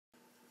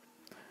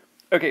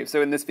Okay,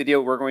 so in this video,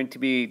 we're going to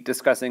be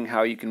discussing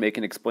how you can make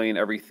and explain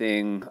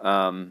everything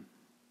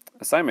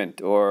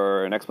assignment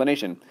or an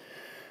explanation.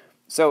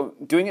 So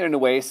doing it in a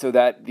way so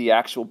that the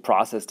actual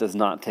process does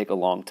not take a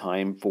long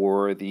time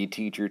for the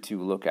teacher to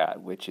look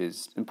at, which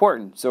is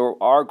important. So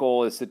our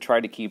goal is to try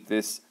to keep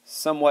this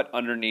somewhat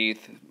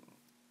underneath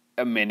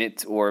a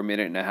minute or a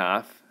minute and a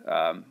half.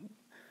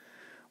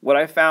 What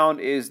I found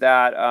is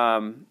that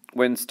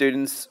when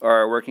students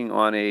are working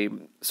on a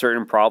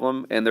certain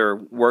problem and they're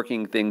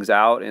working things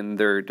out and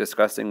they're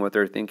discussing what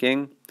they're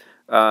thinking,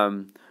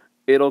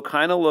 it'll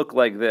kind of look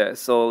like this.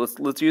 So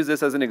let's use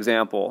this as an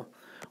example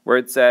where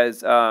it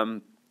says,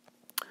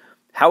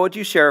 how would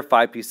you share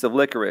 5 pieces of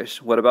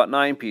licorice? What about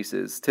 9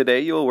 pieces? Today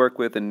you will work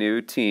with a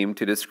new team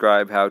to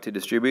describe how to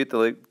distribute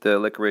the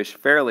licorice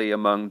fairly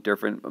among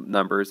different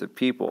numbers of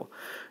people.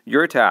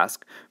 Your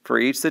task: for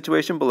each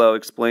situation below,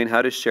 explain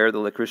how to share the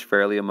licorice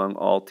fairly among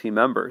all team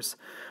members.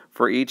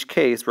 For each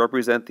case,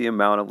 represent the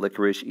amount of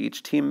licorice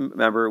each team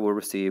member will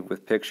receive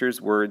with pictures,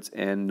 words,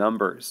 and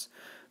numbers.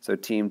 So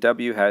Team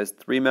W has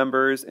 3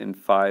 members and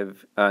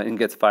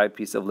gets 5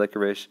 pieces of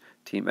licorice.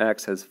 Team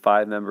X has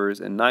 5 members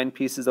and 9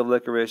 pieces of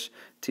licorice.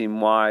 Team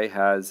Y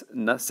has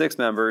 6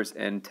 members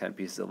and 10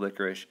 pieces of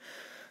licorice.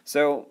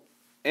 So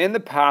in the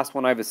past,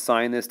 when I've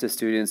assigned this to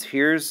students,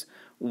 here's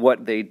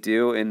what they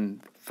do.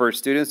 And for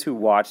students who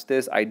watch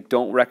this, I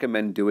don't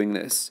recommend doing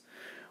this.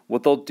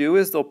 What they'll do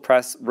is they'll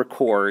press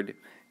record,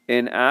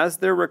 and as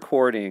they're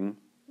recording,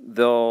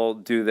 they'll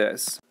do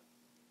this.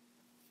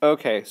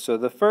 Okay, so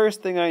the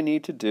first thing I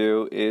need to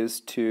do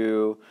is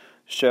to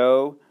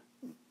show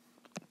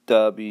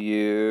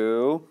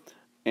W,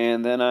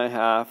 and then I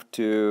have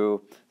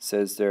to,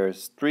 says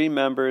there's 3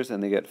 members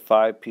and they get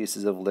 5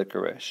 pieces of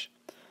licorice.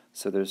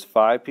 So there's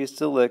 5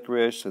 pieces of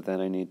licorice, so then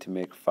I need to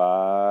make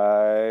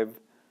 5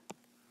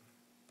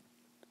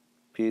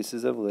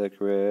 pieces of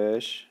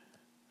licorice.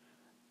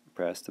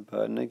 Press the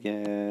button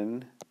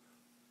again,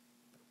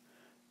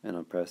 and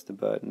I'll press the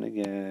button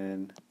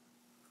again.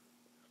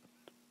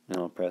 And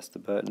I'll press the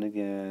button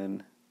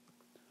again,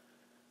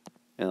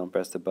 and I'll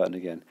press the button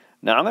again.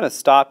 Now I'm going to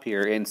stop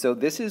here, and so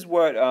this is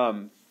what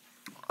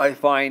I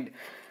find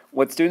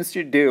what students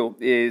should do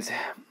is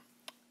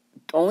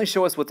only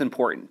show us what's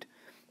important.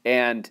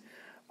 And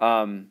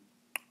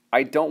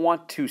I don't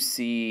want to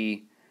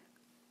see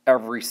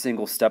every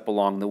single step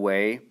along the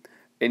way.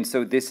 And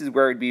so this is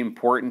where it'd be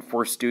important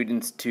for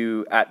students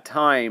to, at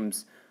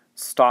times,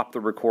 stop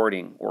the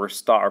recording or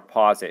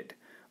pause it.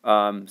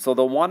 So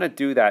they'll want to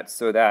do that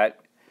so that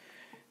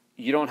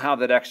you don't have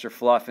that extra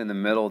fluff in the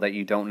middle that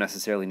you don't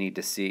necessarily need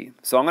to see.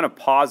 So I'm going to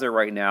pause it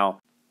right now,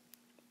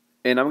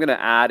 and I'm going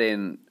to add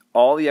in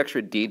all the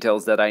extra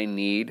details that I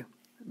need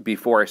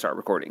before I start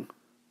recording.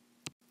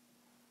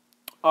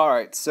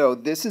 Alright, so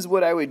this is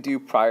what I would do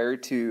prior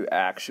to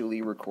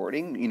actually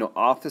recording. You know,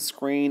 off the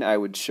screen, I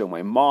would show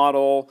my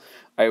model,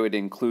 I would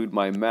include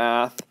my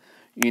math,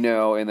 you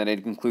know, and then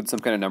I'd include some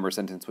kind of number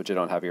sentence, which I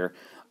don't have here,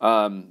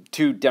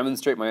 to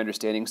demonstrate my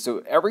understanding.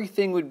 So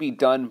everything would be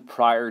done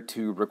prior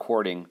to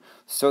recording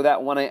so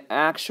that when I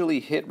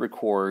actually hit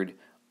record,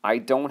 I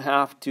don't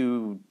have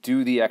to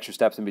do the extra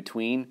steps in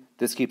between.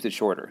 This keeps it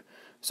shorter.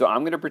 So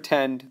I'm going to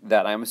pretend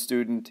that I'm a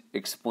student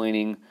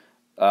explaining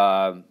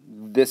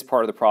this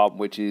part of the problem,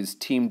 which is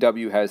Team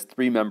W has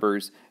 3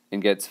 members and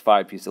gets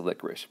 5 pieces of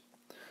licorice.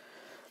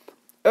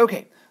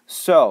 Okay,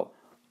 so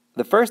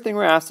the first thing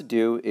we're asked to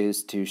do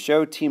is to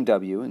show Team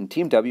W, and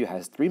Team W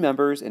has 3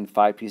 members and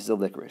 5 pieces of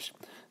licorice.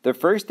 The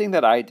first thing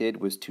that I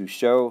did was to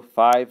show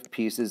 5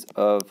 pieces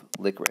of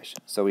licorice.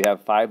 So we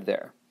have 5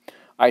 there.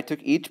 I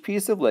took each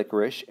piece of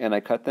licorice and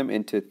I cut them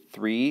into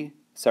 3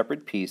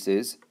 separate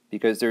pieces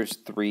because there's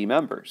 3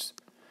 members.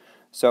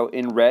 So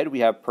in red we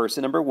have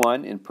person number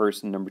 1 and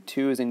person number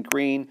 2 is in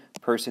green.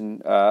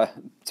 Person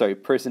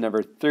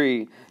number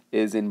 3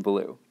 is in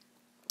blue.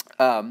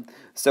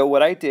 So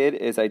what I did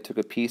is I took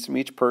a piece from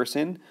each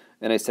person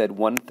and I said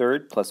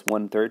 1/3 plus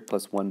 1/3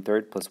 plus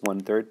 1/3 plus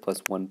 1/3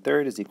 plus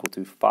 1/3 is equal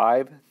to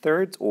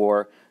 5/3,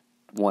 or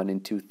 1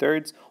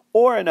 2/3.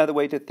 Or another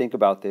way to think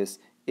about this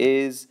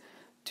is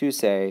to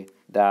say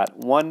that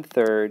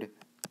 1/3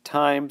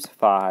 times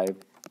 5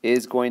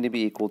 is going to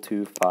be equal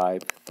to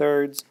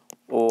 5/3,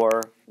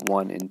 or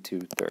 1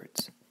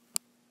 2/3.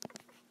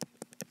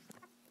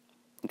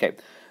 Okay.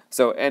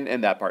 So,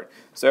 and that part.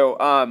 So,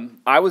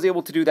 I was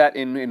able to do that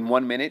in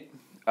 1 minute.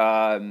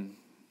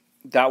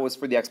 That was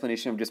for the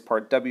explanation of just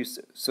part W.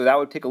 So that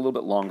would take a little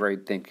bit longer, I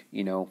think,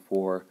 you know,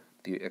 for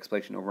the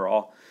explanation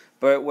overall.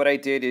 But what I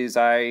did is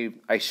I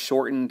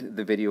shortened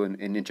the video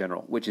in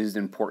general, which is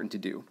important to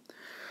do.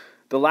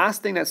 The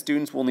last thing that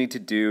students will need to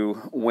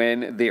do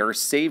when they are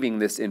saving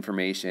this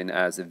information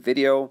as a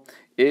video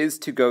is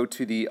to go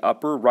to the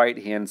upper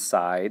right-hand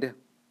side.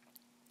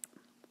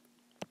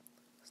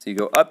 So you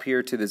go up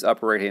here to this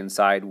upper right-hand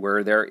side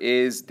where there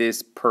is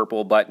this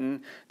purple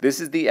button.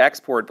 This is the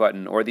export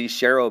button or the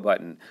Share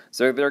button.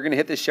 So they're going to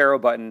hit the Share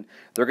button,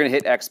 they're going to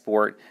hit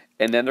export,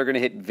 and then they're going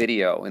to hit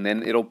video. And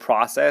then it'll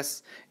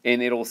process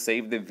and it'll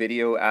save the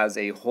video as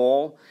a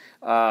whole.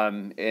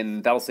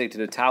 And that'll save to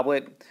the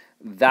tablet.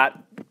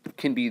 That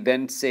can be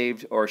then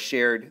saved or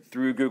shared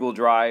through Google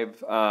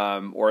Drive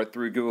or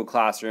through Google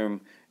Classroom,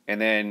 and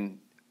then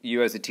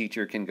you as a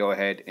teacher can go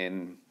ahead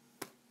and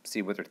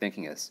see what their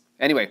thinking is.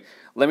 Anyway,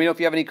 let me know if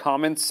you have any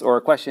comments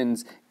or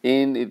questions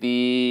in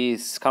the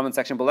comment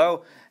section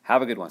below.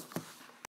 Have a good one.